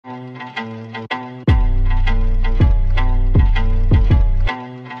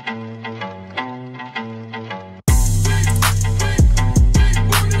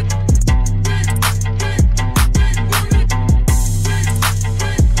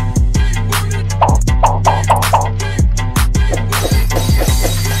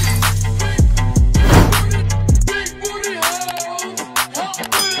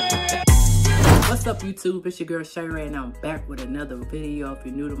YouTube? It's your girl Shay, and I'm back with another video. If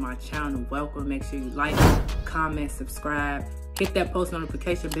you're new to my channel, welcome. Make sure you like, comment, subscribe. Hit that post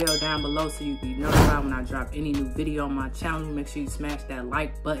notification bell down below so you can be notified when I drop any new video on my channel. Make sure you smash that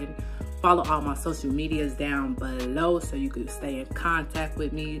like button. Follow all my social medias down below so you can stay in contact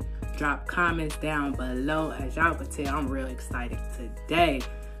with me. Drop comments down below. As y'all can tell, I'm real excited today.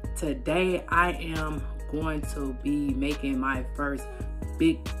 Today, I am going to be making my first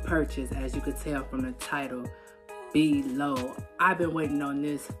big purchase, as you could tell from the title below. I've been waiting on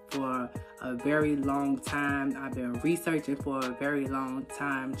this for a very long time. I've been researching for a very long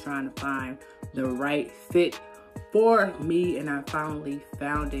time, trying to find the right fit for me, and I finally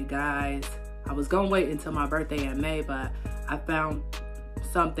found it, guys. I was gonna wait until my birthday in May, but I found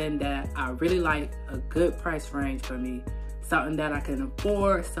something that I really like, a good price range for me, something that I can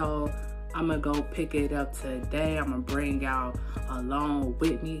afford. So I'm gonna go pick it up today. I'm gonna bring y'all along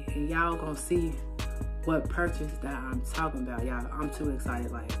with me, and y'all gonna see what purchase that I'm talking about. Y'all, I'm too excited.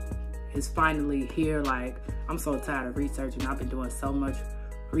 Like, it's finally here. Like, I'm so tired of researching. I've been doing so much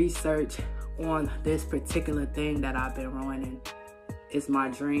research on this particular thing that I've been running. It's my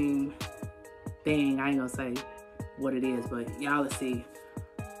dream thing. I ain't gonna say what it is, but y'all will see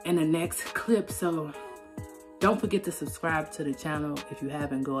in the next clip. So don't forget to subscribe to the channel. If you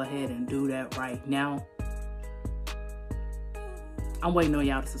haven't, go ahead and do that right now. I'm waiting on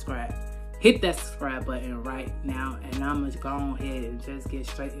y'all to subscribe. Hit that subscribe button right now, and I'm gonna go ahead and just get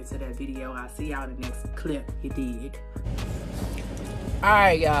straight into that video. I'll see y'all in the next clip. You dig? All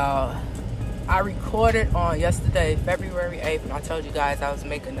right, y'all. I recorded on yesterday, February 8th, and I told you guys I was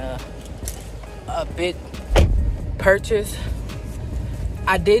making a big purchase.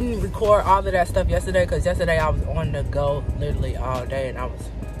 I didn't record all of that stuff yesterday because yesterday I was on the go literally all day, and I was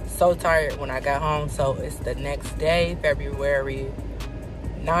so tired when I got home. So it's the next day, February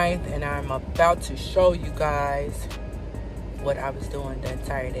 9th, and I'm about to show you guys what I was doing the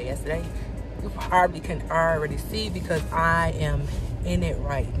entire day yesterday. You probably can already see because I am in it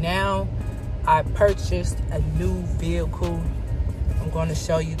right now. I purchased a new vehicle. I'm going to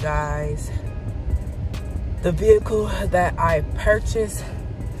show you guys the vehicle that I purchased.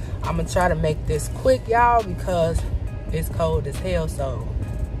 I'm gonna try to make this quick, y'all, because it's cold as hell. So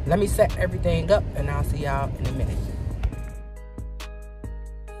let me set everything up, and I'll see y'all in a minute.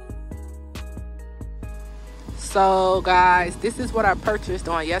 So guys, this is what I purchased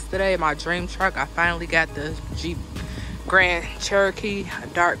on yesterday, my dream truck. I finally got the Jeep Grand Cherokee, a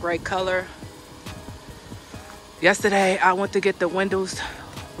dark gray color. Yesterday I went to get the windows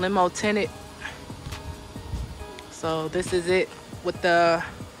limo tinted. So this is it with the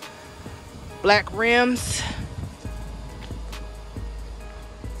black rims.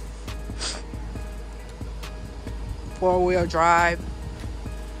 Four-wheel drive.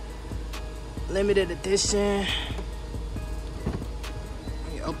 Limited edition.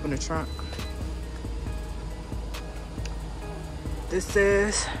 Let me open the trunk. This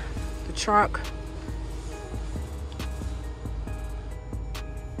is the trunk.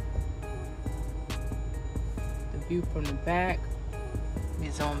 View from the back. Let me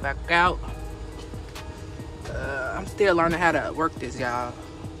zoom back out. I'm still learning how to work this, y'all.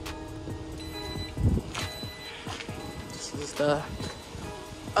 This is the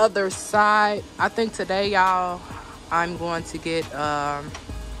other side. I think today, y'all, I'm going to get I'm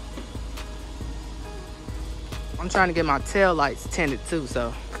trying to get my tail lights tinted too,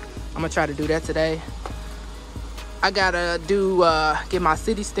 so I'm gonna try to do that today. I gotta do get my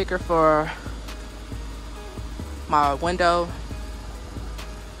city sticker for my window.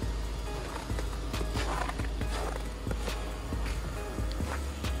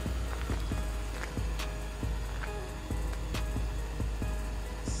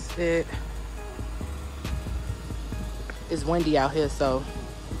 That's it. It's windy out here, so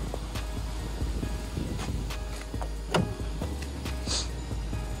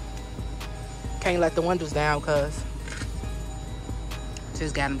can't let the windows down because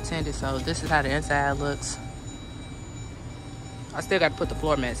just got them tinted. So this is how the inside looks. I still got to put the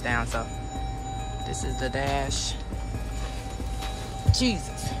floor mats down, so this is the dash. Jesus.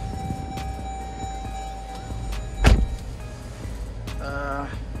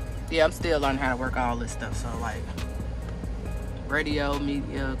 Yeah, I'm still learning how to work all this stuff. So like radio,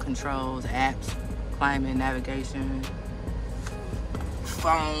 media controls, apps, climate, navigation,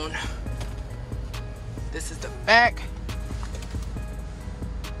 phone. This is the back.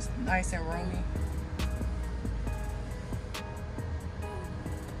 It's nice and roomy.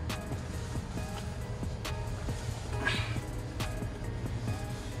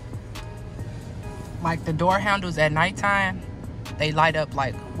 Like the door handles at nighttime, they light up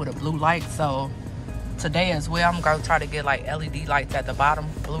like with a blue light, so today as well. I'm gonna try to get like LED lights at the bottom,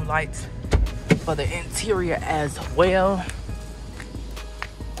 blue lights for the interior as well.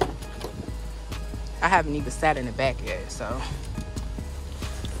 I haven't even sat in the back yet, so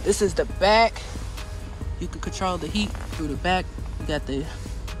this is the back. You can control the heat through the back. You got the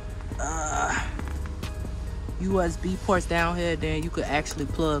USB ports down here. Then you could actually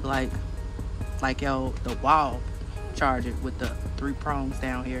plug like the wall charger with the 3 prongs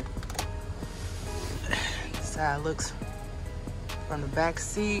down here. This is how it looks from the back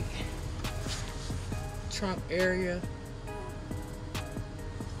seat. Trunk area.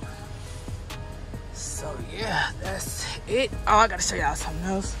 So yeah, that's it. Oh, I gotta show y'all something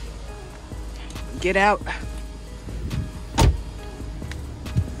else. Get out.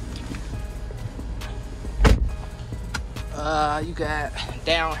 You got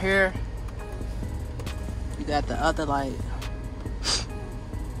down here, you got the other like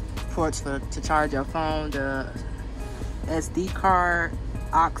ports to charge your phone, the SD card,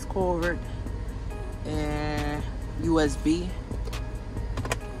 aux cord, and USB.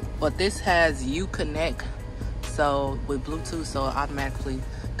 But this has Uconnect, so with Bluetooth, so it automatically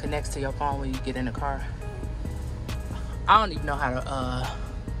connects to your phone when you get in the car. I don't even know how to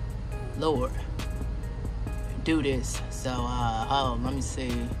do this. So oh, let me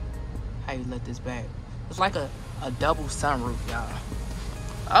see how you let this back. It's like a double sunroof, y'all.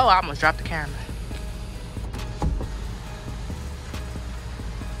 Oh, I almost dropped the camera.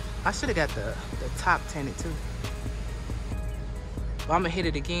 I should have got the top tinted too. But I'm gonna hit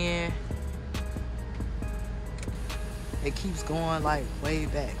it again. It keeps going like way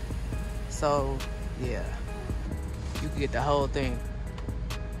back. So yeah, you can get the whole thing.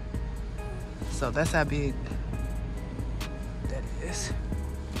 So that's how big that is.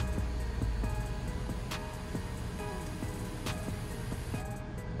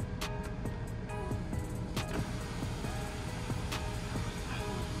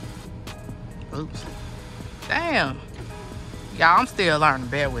 Oops. Damn. Y'all, I'm still learning.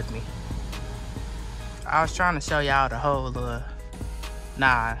 Bear with me. I was trying to show y'all the whole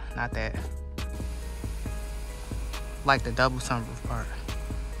nah, not that. Like the double sunroof part.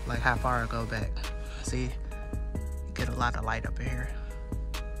 Like how far it go back. See? You get a lot of light up in here.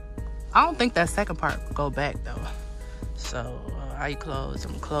 I don't think that second part go back though. So how you close?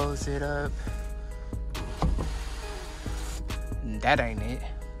 I'm gonna close it up. That ain't it.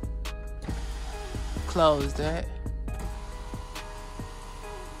 Close that.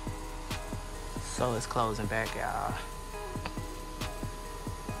 So it's closing back, y'all.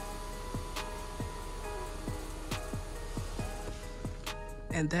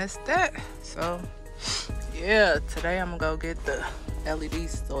 And that's that. So yeah, today I'm gonna go get the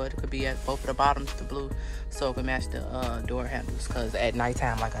LEDs so it could be at both of the bottoms, the blue, so it can match the door handles, because at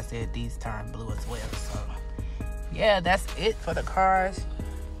nighttime, like I said, these turn blue as well. So yeah, that's it for the cars.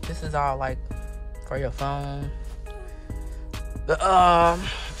 This is all like for your phone.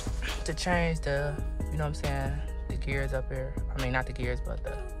 To change the, you know what I'm saying, the gears up here. I mean, not the gears, but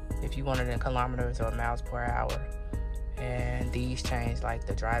the, if you want it in kilometers or miles per hour. And these change like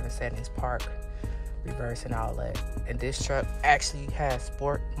the driving settings, park, reverse, and all that. And this truck actually has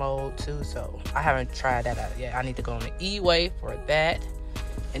sport mode too, so I haven't tried that out yet. I need to go on the E-way for that.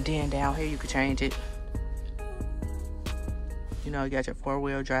 And then down here you can change it. You know, you got your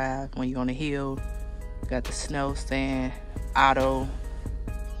 4-wheel drive when you're on the hill. You got the snow, sand, auto,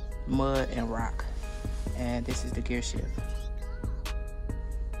 mud, and rock. And this is the gear shift.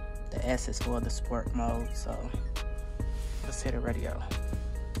 The S is for the sport mode. So let's hit the radio.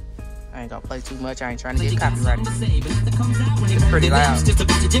 I ain't gonna play too much. I ain't trying to get copyrighted. It's pretty loud.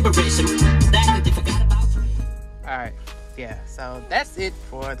 Alright, yeah, so that's it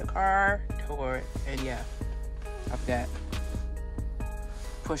for the car tour. And yeah, I've got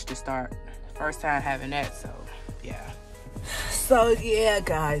push to start. First time having that, so yeah. So yeah,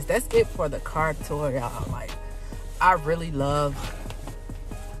 guys, that's it for the car tour, y'all. Like, I really love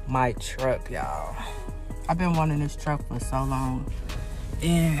my truck, y'all. I've been wanting this truck for so long,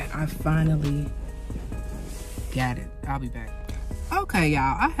 and I finally got it. I'll be back. Okay,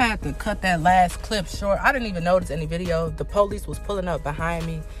 y'all, I had to cut that last clip short. I didn't even notice any video. The police was pulling up behind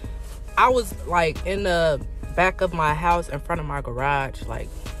me. I was like in the back of my house in front of my garage, like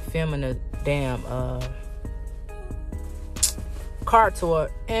filming a damn car tour,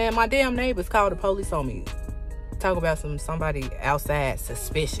 and my damn neighbors called the police on me. Talk about somebody outside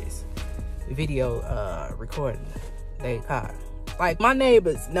suspicious video recording they car. Like, my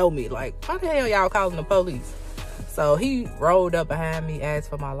neighbors know me. Like, why the hell y'all calling the police? So he rolled up behind me, asked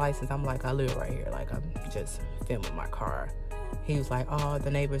for my license. I'm like, I live right here. Like, I'm just filming my car. He was like, oh,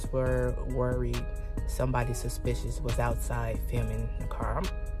 the neighbors were worried somebody suspicious was outside filming the car.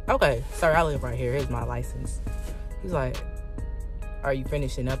 Okay, sir, I live right here. Here's my license. He's like, are you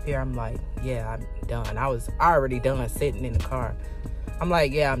finishing up here? I'm like, yeah, I'm done. I was already done sitting in the car. I'm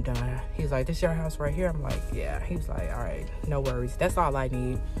like, yeah, I'm done. He's like, this your house right here? I'm like, yeah. He's like, all right, no worries. That's all I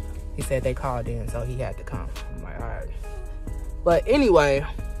need. He said they called in, so he had to come. I'm like, all right. But anyway,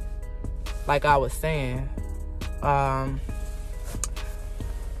 like I was saying, I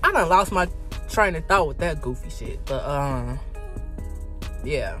done lost my train of thought with that goofy shit. But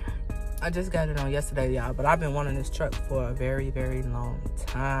yeah, I just got it on yesterday, y'all. But I've been wanting this truck for a very, very long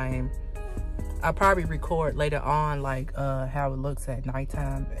time. I'll probably record later on, like how it looks at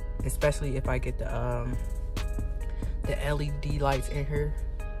nighttime, especially if I get the LED lights in here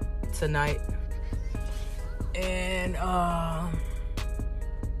tonight. And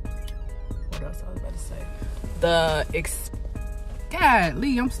what else I was about to say? God,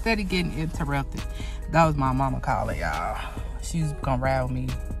 Lee, I'm steady getting interrupted. That was my mama calling, y'all. She's gonna ride with me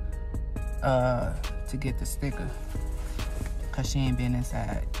to get the sticker, cause she ain't been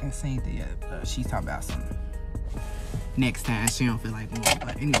inside and seen it yet. But she's talking about something next time. She don't feel like moving.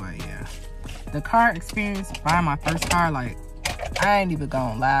 But anyway, yeah. The car experience, buying my first car, like, I ain't even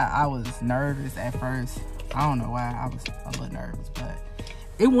gonna lie, I was nervous at first. I don't know why I was a little nervous, but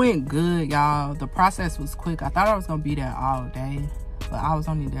it went good, y'all. The process was quick. I thought I was gonna be there all day, but I was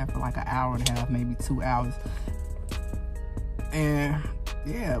only there for like an hour and a half, maybe 2 hours. And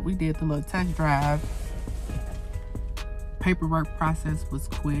yeah, we did the little test drive. Paperwork process was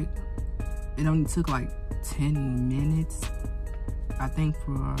quick. It only took like 10 minutes, I think,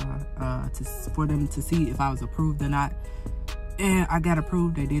 for them to see if I was approved or not. And I got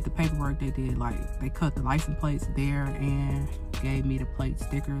approved. They did the paperwork. They cut the license plates there and gave me the plate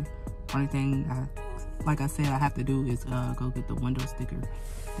sticker. Only thing, like I said, I have to do is go get the window sticker,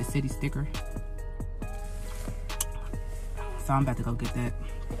 the city sticker. So I'm about to go get that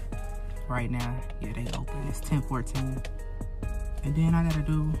right now. Yeah, they open. It's 10:14. And then I gotta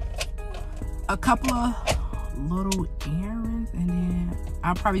do a couple of little errands, and then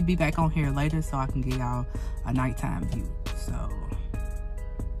I'll probably be back on here later so I can give y'all a nighttime view. So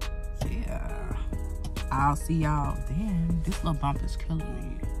yeah, I'll see y'all then. This little bump is killing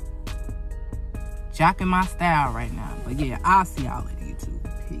me, jocking my style right now. But yeah, I'll see y'all later, YouTube.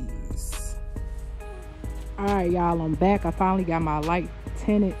 Peace. All right, y'all, I'm back. I finally got my light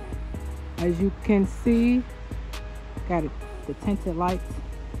tinted. As you can see, got the tinted lights.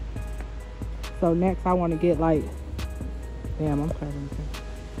 So next I want to get, like, damn, I'm covering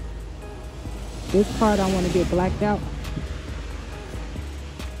this part. I want to get blacked out.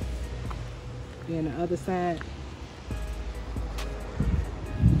 Then the other side.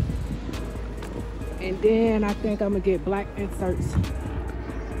 And then I think I'm gonna get black inserts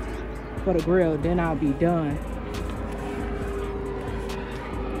for the grill. Then I'll be done.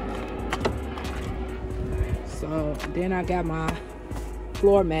 So then I got my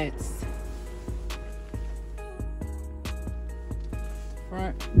floor mats.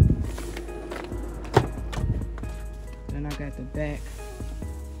 Front. Then I got the back.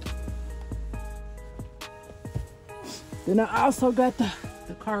 Then I also got the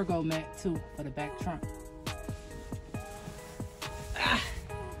cargo mat too for the back trunk.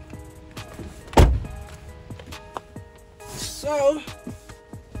 So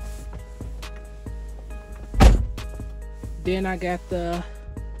then I got the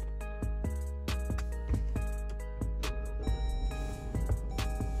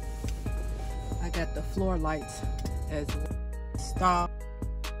floor lights as well. Stop.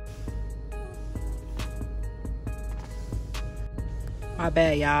 My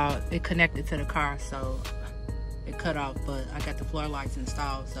bad, y'all. It connected to the car, so it cut off, but I got the floor lights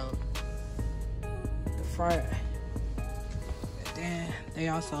installed. So the front, and then they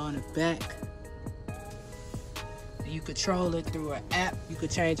also on the back. You control it through an app. You could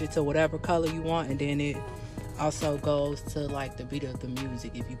change it to whatever color you want, and then it also goes to like the beat of the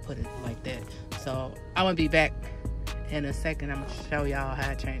music if you put it like that. So I'm gonna be back in a second. I'm gonna show y'all how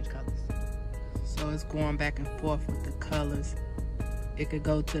I change colors. So it's going back and forth with the colors. It could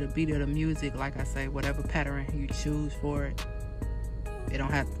go to the beat of the music, like I say, whatever pattern you choose for it. It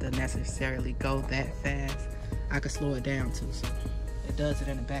don't have to necessarily go that fast. I could slow it down too, so it does it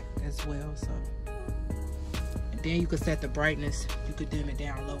in the back as well. So, and then you could set the brightness. You could dim it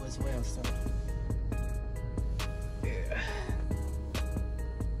down low as well. So yeah,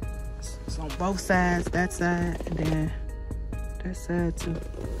 it's on both sides, that side and then that side too.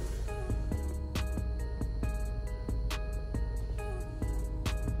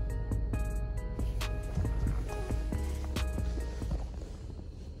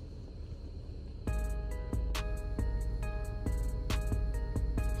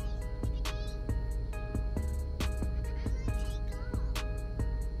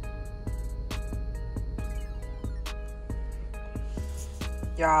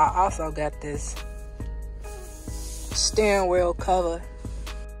 Y'all, I also got this steering wheel cover.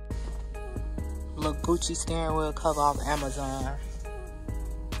 Little Gucci steering wheel cover off Amazon.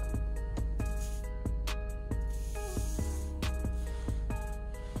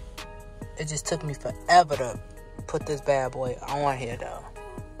 It just took me forever to put this bad boy on here though.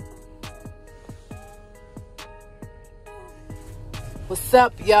 What's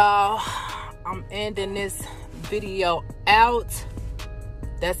up, y'all? I'm ending this video out.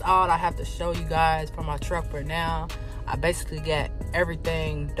 That's all I have to show you guys for my truck for now. I basically got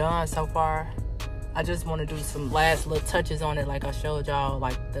everything done so far. I just want to do some last little touches on it, like I showed y'all,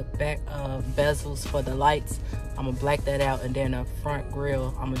 like the back bezels for the lights. I'm gonna black that out, and then the front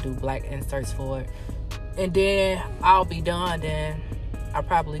grill, I'm gonna do black inserts for it. And then I'll be done. Then I'll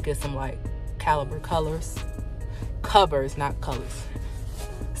probably get some like covers, not colors.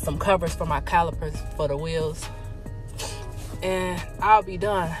 Some covers for my calipers for the wheels, and I'll be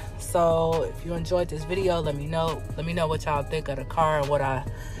done. So if you enjoyed this video, let me know what y'all think of the car and what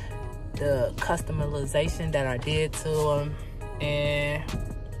the customization that I did to them. And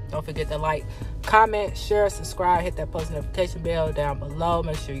don't forget to like, comment, share, subscribe, hit that post notification bell down below.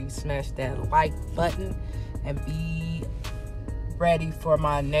 Make sure you smash that like button and be ready for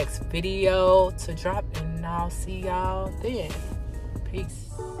my next video to drop, and I'll see y'all then. Peace.